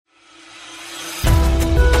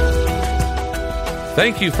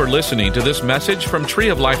Thank you for listening to this message from Tree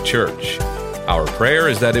of Life Church. Our prayer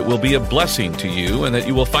is that it will be a blessing to you and that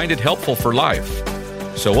you will find it helpful for life.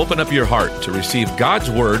 So open up your heart to receive God's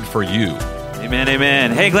word for you. Amen,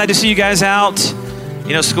 amen. Hey, glad to see you guys out.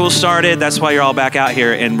 You know, school started. That's why you're all back out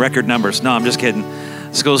here in record numbers. No, I'm just kidding.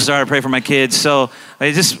 School started. Pray for my kids. So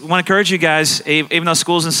I just want to encourage you guys, even though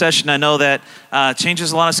school's in session, I know that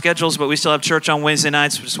changes a lot of schedules, but we still have church on Wednesday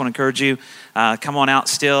nights. We just want to encourage you, come on out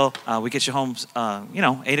still. We get you home,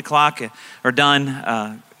 8 o'clock or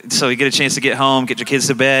done. So you get a chance to get home, get your kids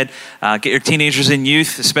to bed, get your teenagers and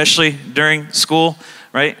youth, especially during school,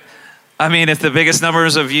 right? I mean, if the biggest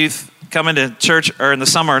numbers of youth coming to church are in the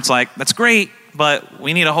summer, it's like, that's great, but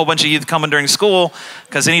we need a whole bunch of youth coming during school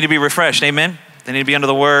because they need to be refreshed, amen? They need to be under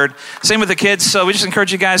the word. Same with the kids. So we just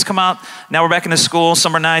encourage you guys, come out. Now we're back into school,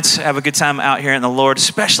 summer nights. Have a good time out here in the Lord.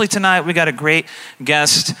 Especially tonight, we got a great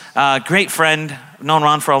guest, great friend. I've known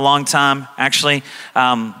Ron for a long time, actually.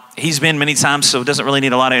 He's been many times, so doesn't really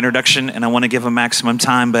need a lot of introduction, and I want to give him maximum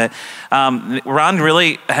time. But Ron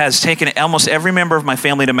really has taken almost every member of my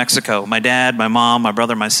family to Mexico. My dad, my mom, my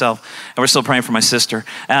brother, myself. And we're still praying for my sister.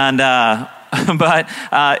 And but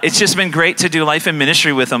it's just been great to do life in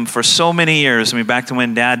ministry with him for so many years. I mean, back to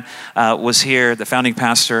when Dad was here, the founding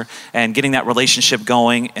pastor, and getting that relationship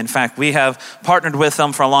going. In fact, we have partnered with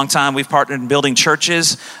them for a long time. We've partnered in building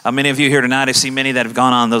churches. Many of you here tonight, I see many that have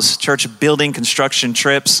gone on those church building construction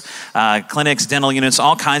trips, clinics, dental units,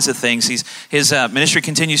 all kinds of things. His ministry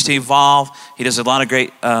continues to evolve. He does a lot of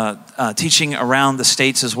great teaching around the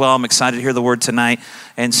States as well. I'm excited to hear the word tonight.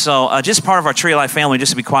 And so just part of our Tree of Life family,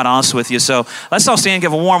 just to be quite honest with you. So let's all stand and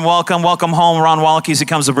give a warm welcome. Welcome home, Ron Wallach, as he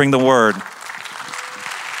comes to bring the word.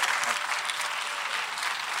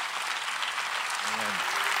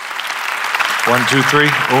 1, 2, 3.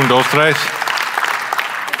 1, 2, 3.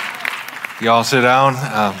 Y'all sit down.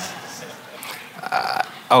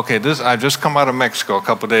 Okay, I've just come out of Mexico a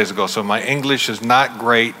couple days ago, so my English is not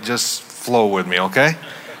great. Just flow with me, okay?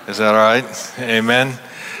 Is that all right? Amen.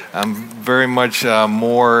 I'm very much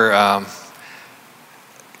more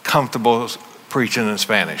comfortable preaching in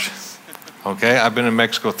Spanish. Okay, I've been in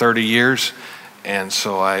Mexico 30 years, and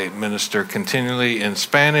so I minister continually in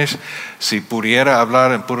Spanish. Si pudiera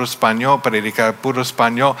hablar en puro español, predicar puro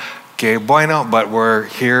español, que bueno, but we're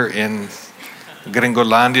here in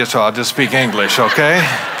Gringolandia, so I'll just speak English, okay?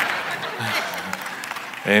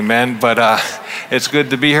 Amen, but it's good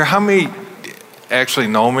to be here. How many actually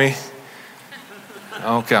know me?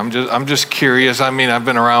 Okay, I'm just curious. I mean, I've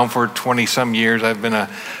been around for 20-some years. I've been a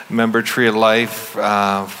member of Tree of Life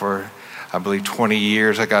for, I believe, 20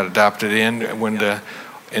 years. I got adopted in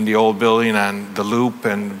the old building on the Loop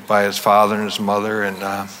and by his father and his mother.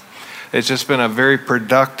 And it's just been a very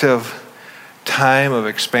productive time of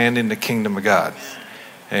expanding the kingdom of God.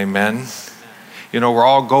 Amen. You know, we're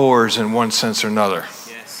all goers in one sense or another.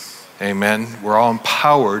 Yes. Amen. We're all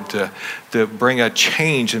empowered to bring a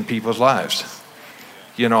change in people's lives.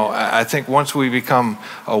 You know, I think once we become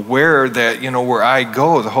aware that, you know, where I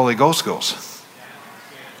go, the Holy Ghost goes.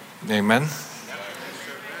 Amen.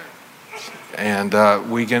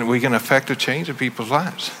 And we can affect a change in people's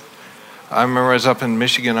lives. I remember I was up in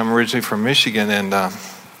Michigan. I'm originally from Michigan, and I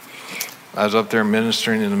was up there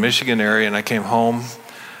ministering in the Michigan area, and I came home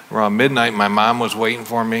around midnight. My mom was waiting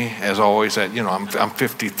for me, as always. I'm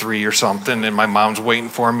 53 or something, and my mom's waiting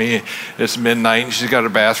for me. It's midnight, and she's got her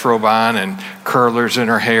bathrobe on and curlers in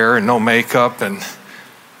her hair and no makeup. And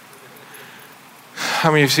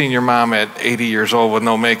how many of you have seen your mom at 80 years old with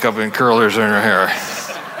no makeup and curlers in her hair?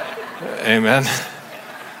 Amen.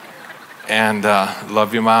 And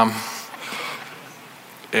love you, Mom.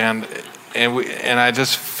 And I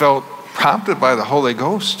just felt prompted by the Holy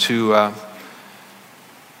Ghost to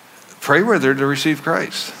pray with her to receive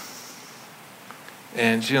Christ.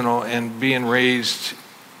 And, you know, and being raised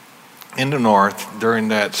in the North during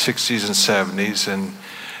that 60s and 70s, and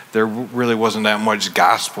there really wasn't that much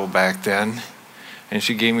gospel back then. And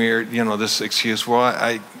she gave me, you know, this excuse, well,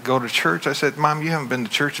 I go to church. I said, Mom, you haven't been to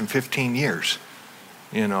church in 15 years.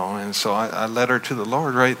 You know, and so I led her to the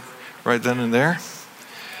Lord right then and there.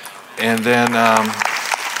 And then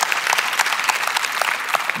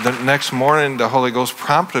the next morning, the Holy Ghost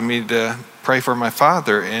prompted me to pray for my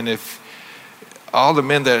father. And if all the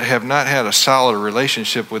men that have not had a solid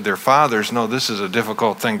relationship with their fathers know this is a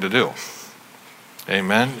difficult thing to do.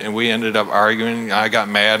 Amen. And we ended up arguing. I got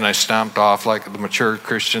mad and I stomped off like the mature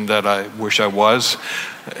Christian that I wish I was.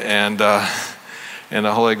 And the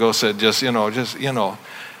Holy Ghost said, just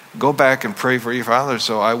go back and pray for your father.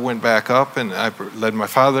 So I went back up and I led my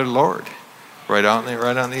father to the Lord right on the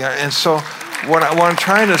aisle. And so what I'm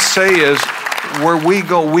trying to say is where we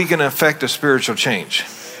go, we can affect a spiritual change.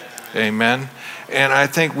 Amen. And I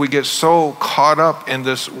think we get so caught up in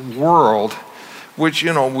this world, which,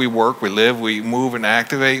 we work, we live, we move and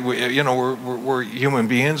activate. We're human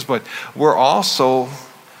beings, but we're also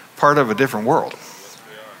part of a different world.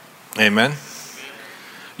 Amen.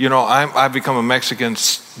 I've become a Mexican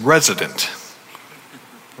resident.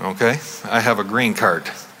 Okay? I have a green card.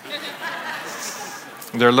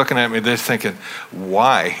 They're looking at me, they're thinking,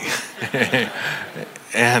 why?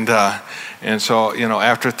 And so,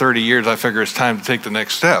 after 30 years, I figure it's time to take the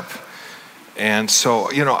next step. And so,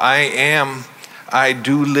 I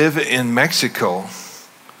do live in Mexico,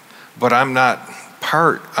 but I'm not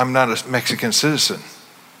a Mexican citizen.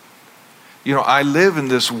 I live in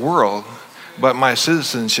this world, but my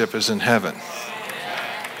citizenship is in heaven.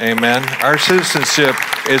 Amen. Our citizenship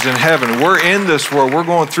is in heaven. We're in this world. We're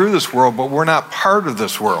going through this world, but we're not part of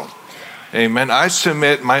this world. Amen. I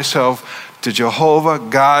submit myself to Jehovah,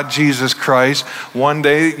 God, Jesus Christ. One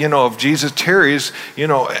day, if Jesus tarries,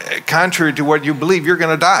 contrary to what you believe, you're going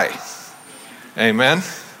to die. Amen.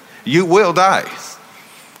 You will die.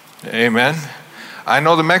 Amen. I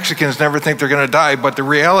know the Mexicans never think they're going to die, but the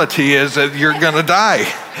reality is that you're going to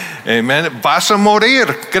die. Amen. Vas a morir,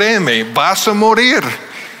 créeme, vas a morir.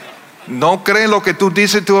 No creen lo que tú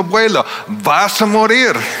dices tu abuelo. Vas a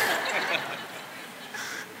morir.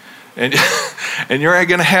 And you're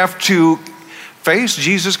going to have to face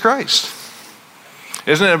Jesus Christ.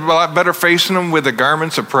 Isn't it a lot better facing him with the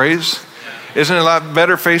garments of praise? Isn't it a lot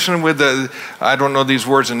better facing him with I don't know these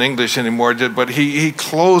words in English anymore, but he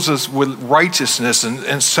clothes us with righteousness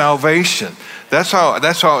and salvation. That's what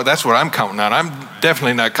I'm counting on. I'm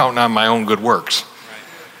definitely not counting on my own good works.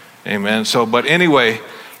 Amen. But anyway,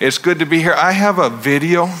 it's good to be here. I have a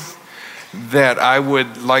video that I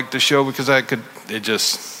would like to show because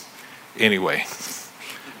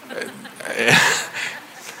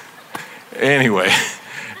anyway,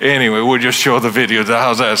 we'll just show the video.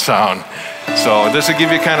 How's that sound? So this will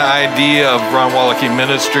give you kind of idea of Ron Wallachy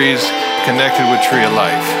Ministries connected with Tree of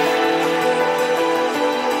Life.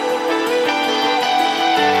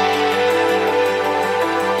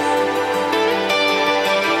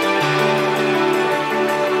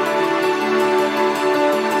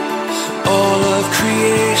 All of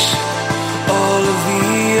creation, all of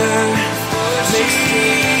the earth, makes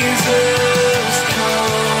Jesus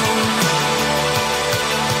come.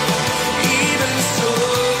 Even so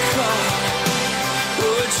come,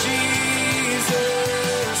 Lord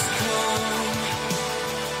Jesus come.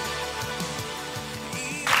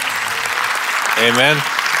 Amen.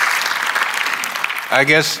 I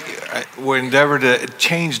guess we endeavor to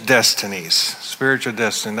change destinies, spiritual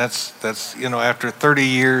destiny. That's after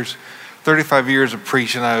 35 years of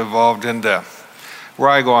preaching, I evolved into where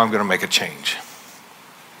I go, I'm going to make a change.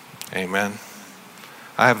 Amen.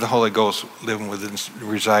 I have the Holy Ghost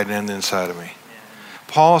residing inside of me.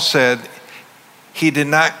 Paul said he did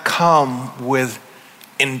not come with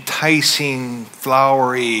enticing,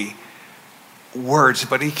 flowery words,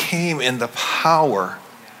 but he came in the power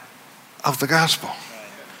of the gospel.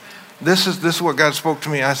 This is what God spoke to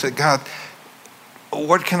me. I said, God,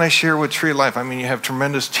 what can I share with Tree of Life? I mean, you have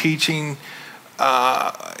tremendous teaching,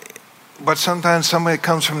 but sometimes somebody that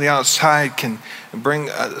comes from the outside can bring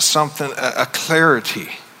a clarity.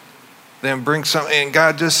 Then bring something. And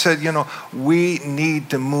God just said, we need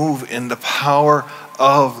to move in the power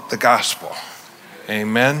of the gospel.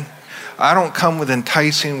 Amen. I don't come with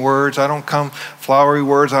enticing words. I don't come flowery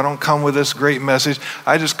words. I don't come with this great message.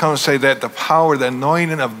 I just come and say that the power, the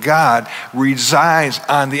anointing of God resides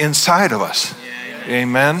on the inside of us.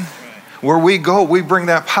 Amen. Where we go, we bring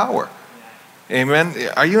that power. Amen.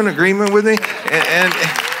 Are you in agreement with me? And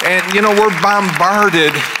we're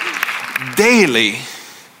bombarded daily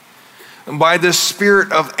by this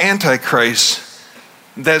spirit of Antichrist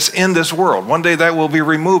that's in this world. One day that will be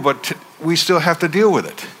removed, but we still have to deal with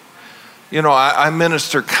it. I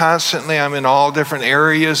minister constantly. I'm in all different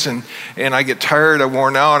areas, and I get tired, I'm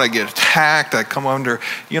worn out, I get attacked, I come under,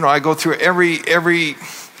 I go through every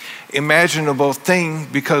imaginable thing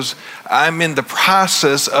because I'm in the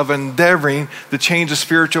process of endeavoring to change the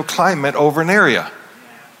spiritual climate over an area.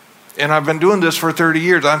 And I've been doing this for 30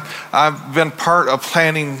 years. I've been part of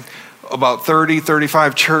planning about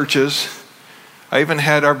 35 churches. I even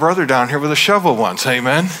had our brother down here with a shovel once,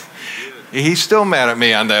 amen? He's still mad at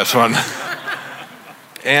me on this one.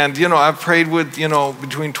 And, I've prayed with,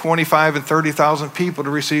 between 25 and 30,000 people to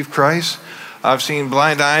receive Christ. I've seen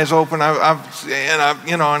blind eyes open.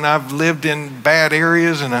 I've lived in bad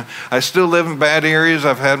areas, and I still live in bad areas.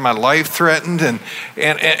 I've had my life threatened, and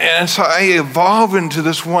so I evolve into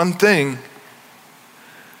this one thing.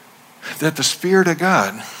 that the Spirit of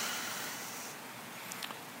God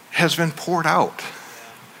has been poured out.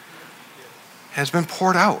 Has been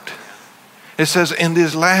poured out. It says, in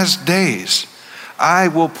these last days, I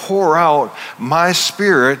will pour out my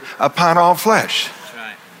Spirit upon all flesh. That's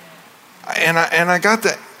right. And I got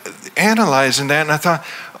to analyzing that, and I thought,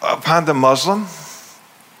 upon the Muslim,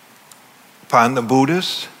 upon the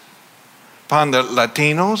Buddhists, upon the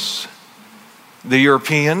Latinos, the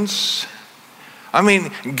Europeans. I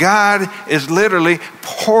mean, God is literally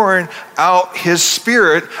pouring out his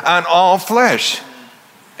Spirit on all flesh.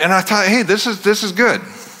 And I thought, hey, this is good.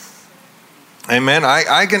 Amen.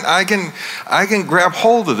 I can grab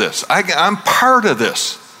hold of this. I'm part of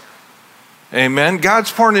this. Amen.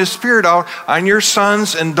 God's pouring his Spirit out on your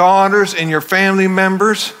sons and daughters and your family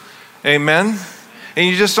members. Amen. And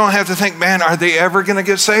you just don't have to think, man, are they ever going to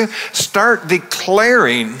get saved? Start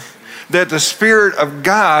declaring that the Spirit of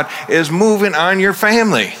God is moving on your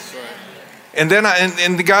family. And then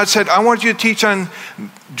and God said, I want you to teach on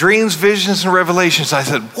dreams, visions, and revelations. I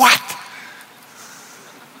said, what?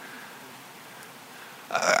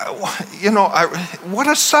 What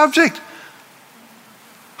a subject.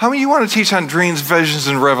 How many of you want to teach on dreams, visions,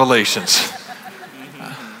 and revelations?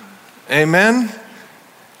 Amen.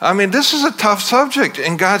 I mean, this is a tough subject.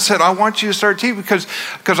 And God said, I want you to start teaching because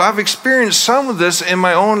I've experienced some of this in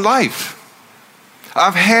my own life.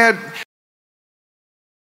 I've had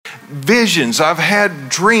visions, I've had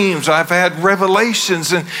dreams, I've had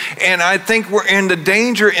revelations, and I think we're in the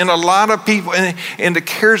danger in a lot of people in the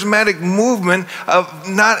charismatic movement of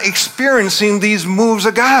not experiencing these moves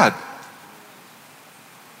of God.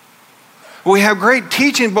 We have great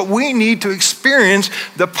teaching, but we need to experience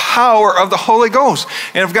the power of the Holy Ghost.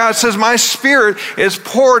 And if God says, my Spirit is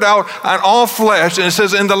poured out on all flesh, and it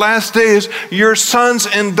says, in the last days, your sons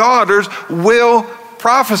and daughters will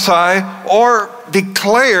prophesy or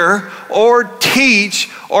declare or teach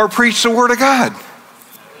or preach the Word of God.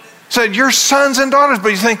 Said, your sons and daughters, but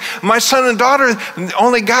you think, my son and daughter,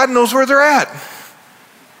 only God knows where they're at.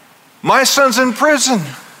 My son's in prison.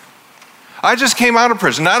 I just came out of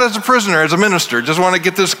prison, not as a prisoner, as a minister. Just want to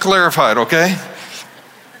get this clarified, okay?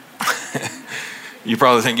 You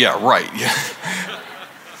probably think, yeah, right. Yeah.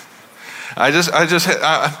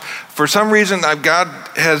 For some reason, God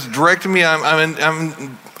has directed me.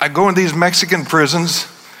 I go in these Mexican prisons,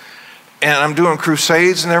 and I'm doing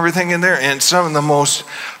crusades and everything in there, and some of the most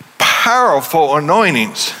powerful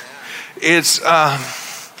anointings.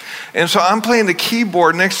 And so I'm playing the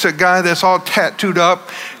keyboard next to a guy that's all tattooed up,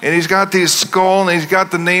 and he's got this skull, and he's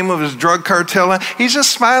got the name of his drug cartel. He's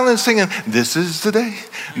just smiling, singing, this is the day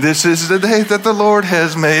that the Lord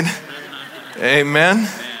has made. Amen.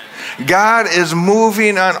 God is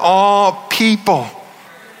moving on all people.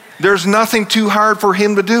 There's nothing too hard for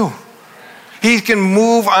him to do. He can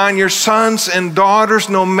move on your sons and daughters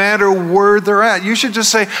no matter where they're at. You should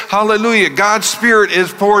just say, hallelujah, God's Spirit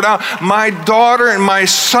is poured out. My daughter and my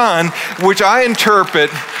son, which I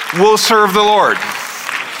interpret, will serve the Lord,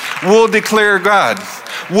 will declare God,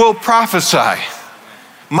 will prophesy.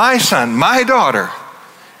 My son, my daughter.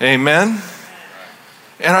 Amen.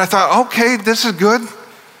 And I thought, okay, this is good.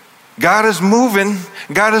 God is moving.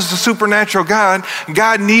 God is the supernatural God.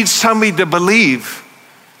 God needs somebody to believe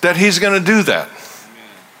that he's going to do that.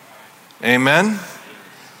 Amen.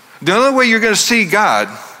 The only way you're going to see God,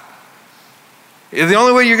 the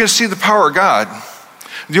only way you're going to see the power of God,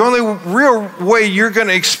 the only real way you're going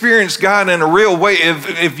to experience God in a real way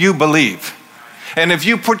if you believe. And if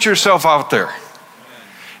you put yourself out there.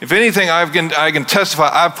 If anything, I can testify,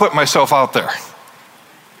 I put myself out there.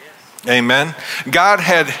 Amen. God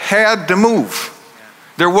had to move.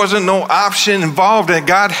 There wasn't no option involved, and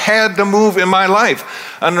God had to move in my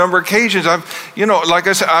life. On a number of occasions, like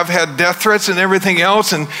I said, I've had death threats and everything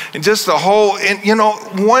else, and just the whole,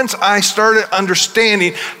 once I started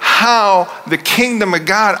understanding how the kingdom of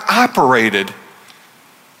God operated,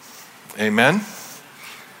 amen,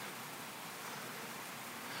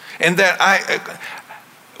 and that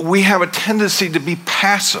we have a tendency to be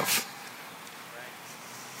passive.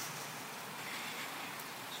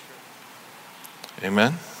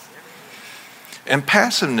 Amen. And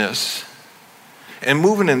passiveness and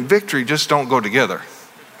moving in victory just don't go together.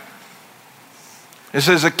 It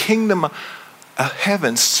says, the kingdom of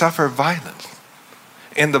heaven suffer violence,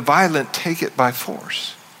 and the violent take it by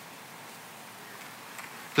force.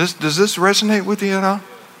 Does this resonate with you at all?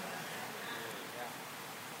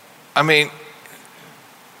 I mean,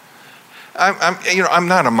 I'm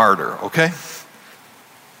not a martyr, okay?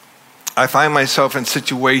 I find myself in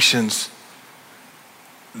situations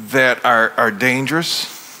that are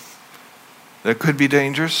dangerous, that could be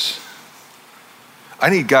dangerous. I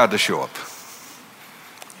need God to show up,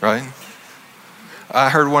 right? I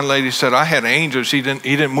heard one lady said, I had angels, he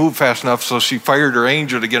didn't move fast enough, so she fired her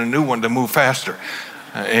angel to get a new one to move faster.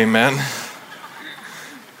 Amen.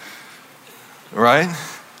 Right?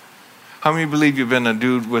 How many believe you've been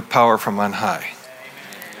endued with power from on high?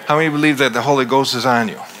 How many believe that the Holy Ghost is on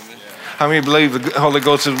you? How many believe the Holy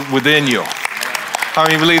Ghost is within you? How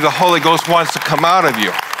many believe the Holy Ghost wants to come out of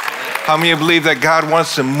you? How many believe that God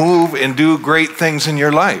wants to move and do great things in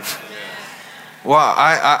your life? Well,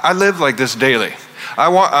 I live like this daily.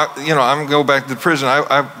 I'm going to go back to the prison.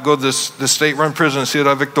 I go to this state-run prison in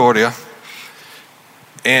Ciudad Victoria.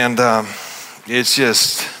 And it's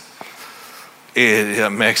just a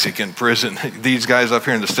Mexican prison. These guys up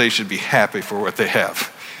here in the States should be happy for what they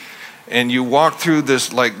have. And you walk through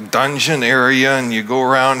this like dungeon area and you go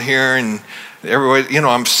around here and everybody,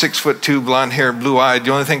 I'm 6'2", blonde hair, blue eyed.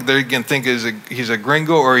 The only thing they can think is he's a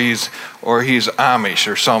gringo or he's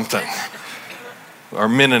Amish or something, or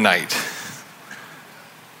Mennonite.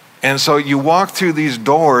 And so you walk through these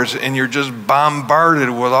doors and you're just bombarded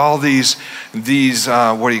with all these what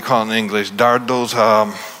do you call it in English? Dardos,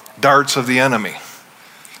 darts of the enemy.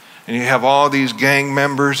 And you have all these gang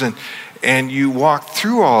members and you walk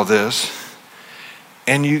through all this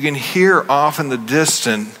and you can hear off in the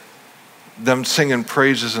distance them singing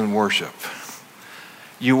praises and worship.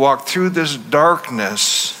 You walk through this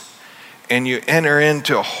darkness and you enter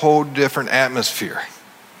into a whole different atmosphere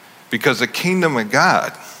because the kingdom of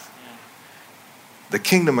God,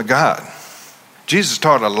 Jesus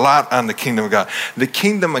taught a lot on the kingdom of God. The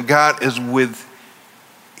kingdom of God is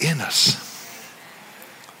within us.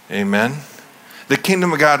 Amen. The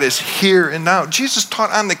kingdom of God is here and now. Jesus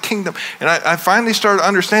taught on the kingdom. And I finally started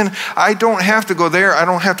understanding I don't have to go there. I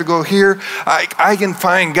don't have to go here. I can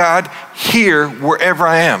find God here wherever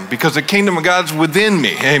I am because the kingdom of God is within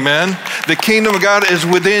me. Amen. The kingdom of God is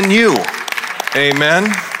within you.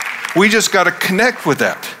 Amen. We just got to connect with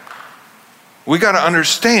that. We got to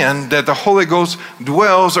understand that the Holy Ghost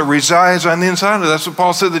dwells or resides on the inside of us. That's what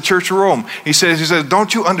Paul said to the church of Rome. He says,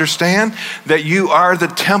 don't you understand that you are the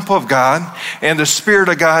temple of God and the Spirit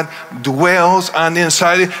of God dwells on the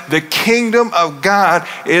inside of you? The kingdom of God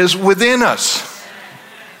is within us.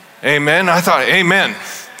 Amen. I thought, amen.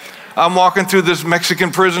 I'm walking through this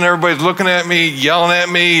Mexican prison. Everybody's looking at me, yelling at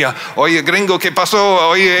me. Oye, gringo, ¿qué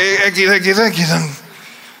pasó? Oye, X.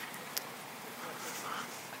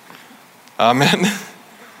 Amen.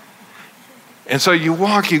 And so you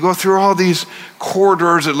go through all these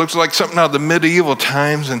corridors. It looks like something out of the medieval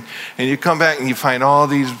times. And you come back and you find all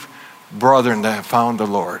these brethren that have found the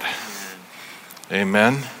Lord.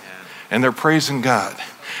 Amen. And they're praising God.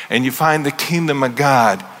 And you find the kingdom of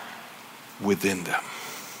God within them.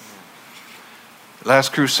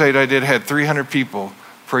 Last crusade I did had 300 people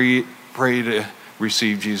pray to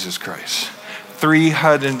receive Jesus Christ.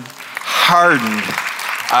 300 hardened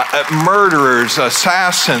murderers,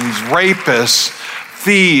 assassins, rapists,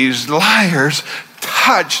 thieves, liars,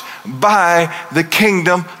 touched by the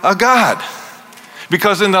kingdom of God.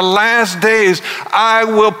 Because in the last days, I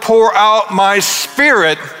will pour out my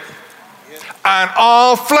Spirit on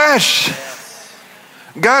all flesh.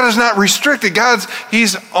 God is not restricted.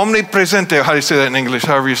 He's omnipresente. How do you say that in English?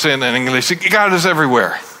 However you say that in English. God is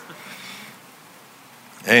everywhere.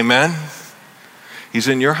 Amen. He's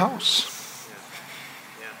in your house.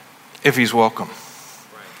 If he's welcome.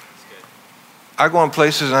 I go in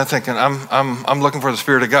places and I'm thinking, I'm looking for the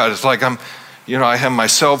Spirit of God. It's like I have my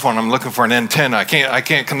cell phone, I'm looking for an antenna. I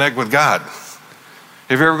can't connect with God. Have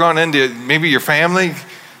you ever gone into maybe your family?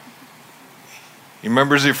 You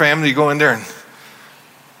members of your family, you go in there and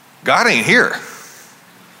God ain't here.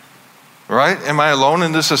 Right? Am I alone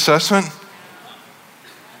in this assessment?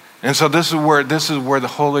 And so this is where the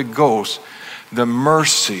Holy Ghost, the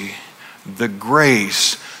mercy, the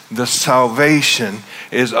grace, the salvation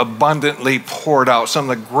is abundantly poured out. Some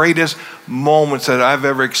of the greatest moments that I've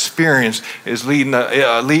ever experienced is leading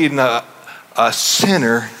a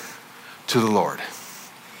sinner to the Lord.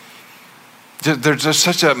 There's just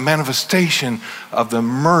such a manifestation of the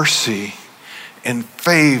mercy and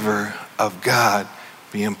favor of God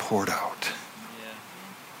being poured out.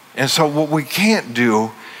 And so what we can't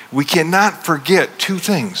do, we cannot forget two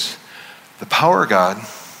things: the power of God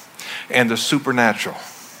and the supernatural.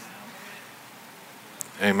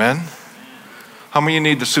 Amen? How many of you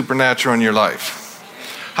need the supernatural in your life?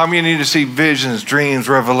 How many of you need to see visions, dreams,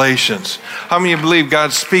 revelations? How many of you believe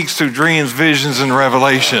God speaks through dreams, visions, and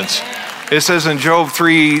revelations? It says in Job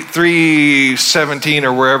 3:17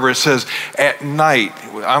 or wherever, it says, at night,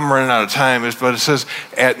 I'm running out of time, but it says,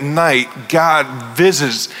 at night, God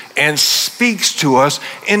visits and speaks to us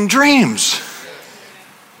in dreams.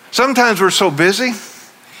 Sometimes we're so busy.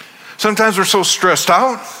 Sometimes we're so stressed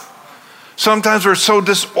out. Sometimes we're so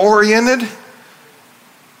disoriented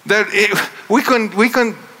that we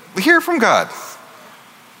couldn't hear from God.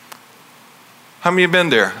 How many have been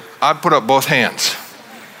there? I'd put up both hands.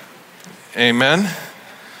 Amen.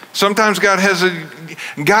 Sometimes God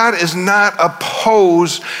is not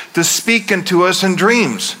opposed to speaking to us in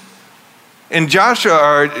dreams. And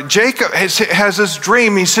Jacob has this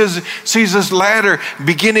dream. He sees this ladder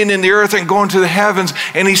beginning in the earth and going to the heavens,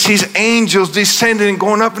 and he sees angels descending and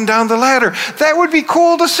going up and down the ladder. That would be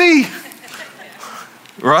cool to see,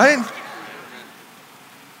 right?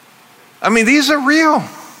 I mean, these are real.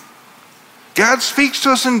 God speaks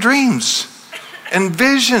to us in dreams and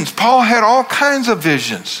visions. Paul had all kinds of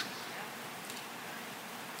visions.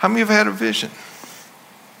 How many have had a vision?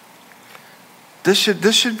 This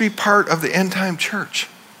should be part of the end time church.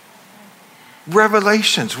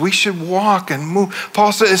 Revelations, we should walk and move.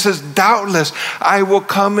 Paul says, doubtless I will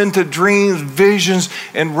come into dreams, visions,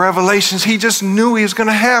 and revelations. He just knew he was going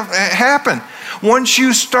to happen. Once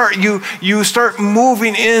you start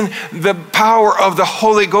moving in the power of the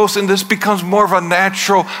Holy Ghost, and this becomes more of a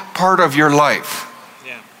natural part of your life.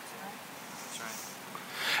 Yeah, that's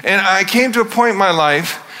right. And I came to a point in my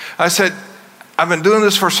life, I said, I've been doing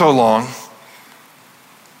this for so long,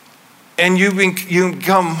 and it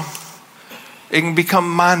can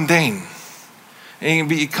become mundane. It can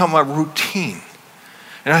become a routine.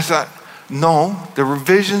 And I thought, no, the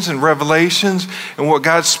visions and revelations and what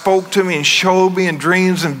God spoke to me and showed me in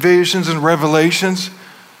dreams and visions and revelations,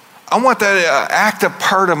 I want that active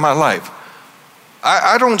part of my life.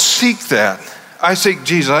 I don't seek that. I seek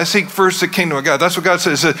Jesus. I seek first the kingdom of God. That's what God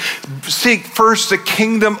says. He says, seek first the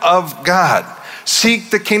kingdom of God. Seek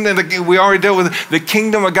the kingdom. We already dealt with it. The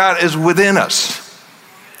kingdom of God is within us.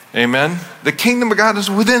 Amen. The kingdom of God is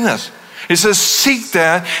within us. It says seek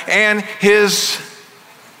that and his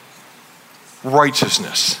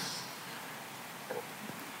righteousness.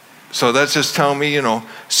 So that's just telling me,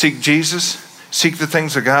 seek Jesus, seek the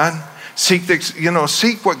things of God, seek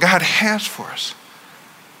what God has for us.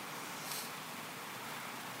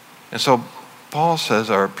 And so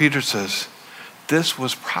Peter says, this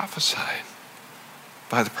was prophesied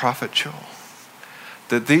by the prophet Joel,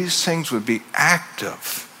 that these things would be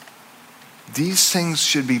active. These things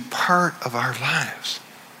should be part of our lives.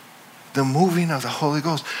 The moving of the Holy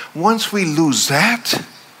Ghost. Once we lose that,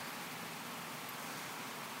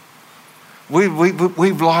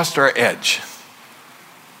 we've lost our edge.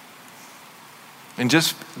 And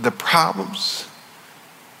just the problems,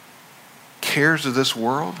 cares of this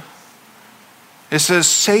world. It says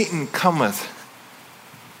Satan cometh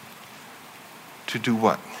to do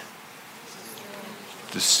what?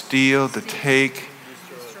 To steal, to take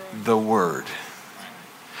the word.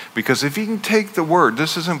 Because if he can take the word,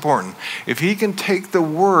 this is important. If he can take the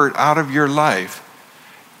word out of your life,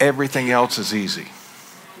 everything else is easy.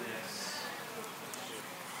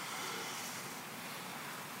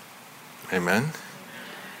 Amen.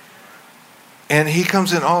 And he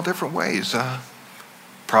comes in all different ways.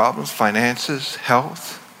 Problems, finances,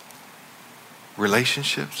 health,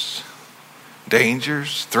 relationships,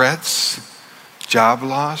 dangers, threats, job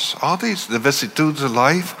loss, all these, the vicissitudes of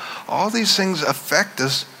life, all these things affect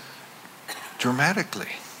us dramatically.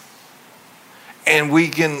 And we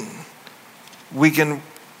can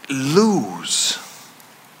lose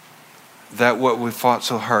that what we fought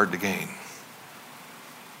so hard to gain.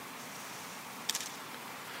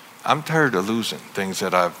 I'm tired of losing things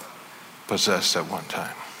that I've possessed at one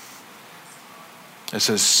time. It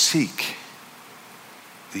says, seek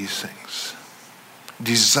these things.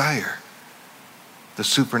 Desire the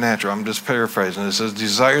supernatural. I'm just paraphrasing. It says,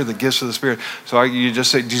 desire the gifts of the Spirit. So you just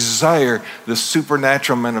say, desire the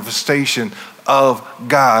supernatural manifestation of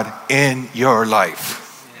God in your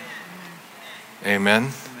life.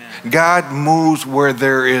 Amen. Amen. God moves where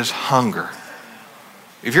there is hunger.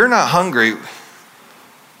 If you're not hungry,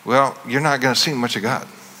 well, you're not going to see much of God.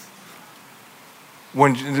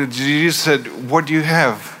 When Jesus said, what do you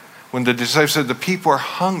have? When the disciples said, the people are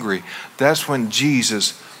hungry, that's when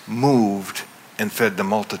Jesus moved and fed the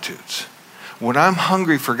multitudes. When I'm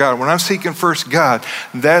hungry for God, when I'm seeking first God,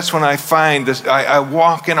 that's when I find this, I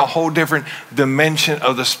walk in a whole different dimension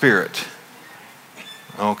of the Spirit.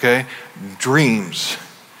 Okay? Dreams,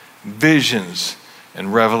 visions,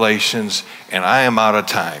 and revelations, and I am out of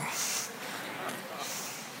time.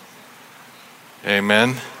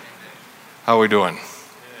 Amen. How are we doing?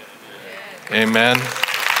 Amen.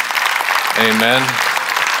 Amen.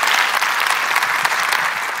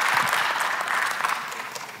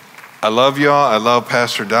 I love y'all. I love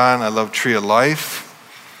Pastor Don. I love Tree of Life.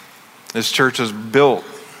 This church is built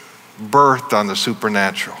birthed on the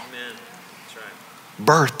supernatural. Amen. That's right.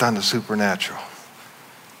 Birthed on the supernatural.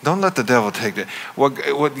 Don't let the devil take that.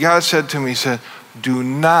 What God said to me, he said, do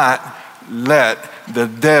not let the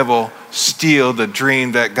devil steal the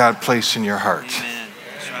dream that God placed in your heart. Amen.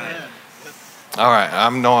 That's right. All right, I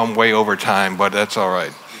know I'm way over time, but that's all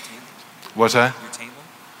right. What's that? Your table?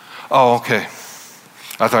 Oh, okay.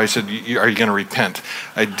 I thought he said, are you going to repent?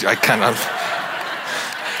 I kind of,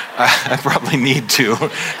 I probably need to.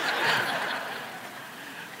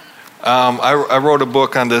 I wrote a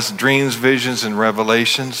book on this, Dreams, Visions, and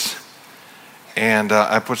Revelations. And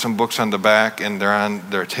I put some books on the back, and they're on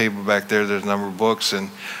their table back there. There's a number of books. And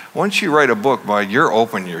once you write a book, boy, you're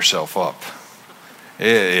opening yourself up. It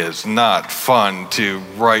is not fun to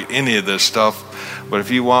write any of this stuff. But if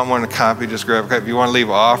you want one, a copy, just grab a copy. If you want to leave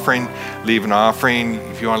an offering, leave an offering.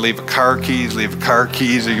 If you want to leave a car keys, leave a car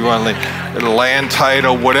keys. If you want to leave a land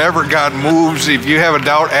title, whatever God moves. If you have a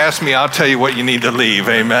doubt, ask me. I'll tell you what you need to leave.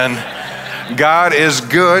 Amen. God is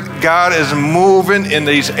good. God is moving in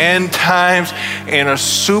these end times in a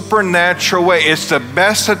supernatural way. It's the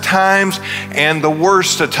best of times and the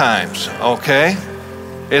worst of times, okay?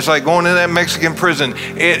 It's like going in that Mexican prison.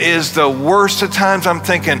 It is the worst of times. I'm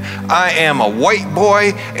thinking, I am a white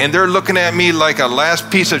boy, and they're looking at me like a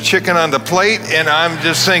last piece of chicken on the plate, and I'm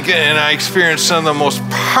just thinking, and I experienced some of the most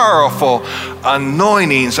powerful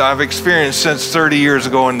anointings I've experienced since 30 years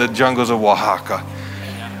ago in the jungles of Oaxaca.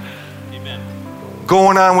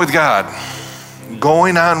 Going on with God.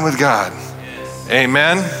 Going on with God.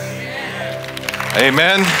 Amen.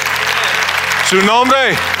 Amen. Su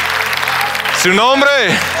nombre. Su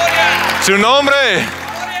nombre. Su nombre.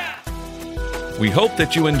 We hope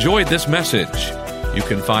that you enjoyed this message. You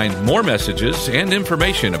can find more messages and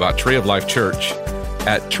information about Tree of Life Church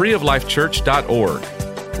at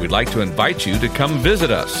treeoflifechurch.org. We'd like to invite you to come visit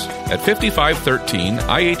us at 5513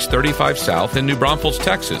 IH 35 South in New Braunfels,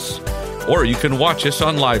 Texas. Or you can watch us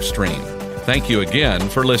on live stream. Thank you again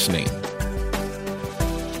for listening.